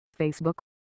Facebook.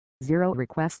 0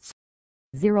 requests.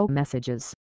 0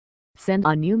 messages. Send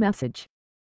a new message.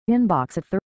 Inbox at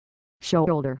 3rd. Show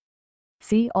older.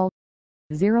 See all.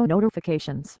 0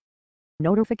 notifications.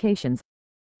 Notifications.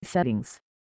 Settings.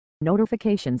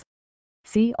 Notifications.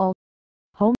 See all.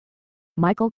 Home.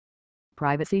 Michael.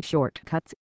 Privacy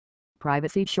shortcuts.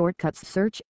 Privacy shortcuts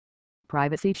search.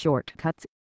 Privacy shortcuts.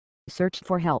 Search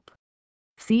for help.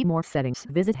 See more settings.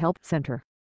 Visit Help Center.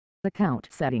 Account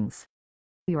settings.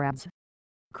 Your ads.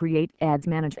 Create ads.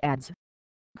 Manage ads.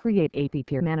 Create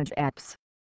app. Manage apps.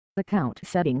 Account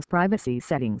settings. Privacy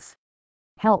settings.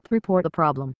 Help report a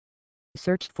problem.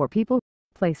 Search for people,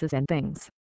 places and things.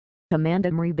 Command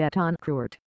Emery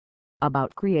Betancourt.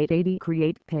 About Create AD.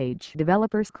 Create page.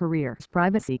 Developers careers.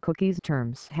 Privacy cookies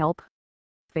terms. Help.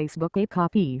 Facebook a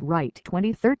copyright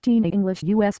 2013 English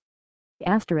US.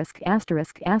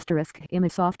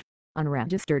 Imisoft.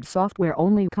 Unregistered software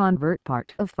only convert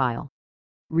part of file.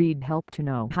 Read help to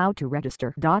know how to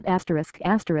register.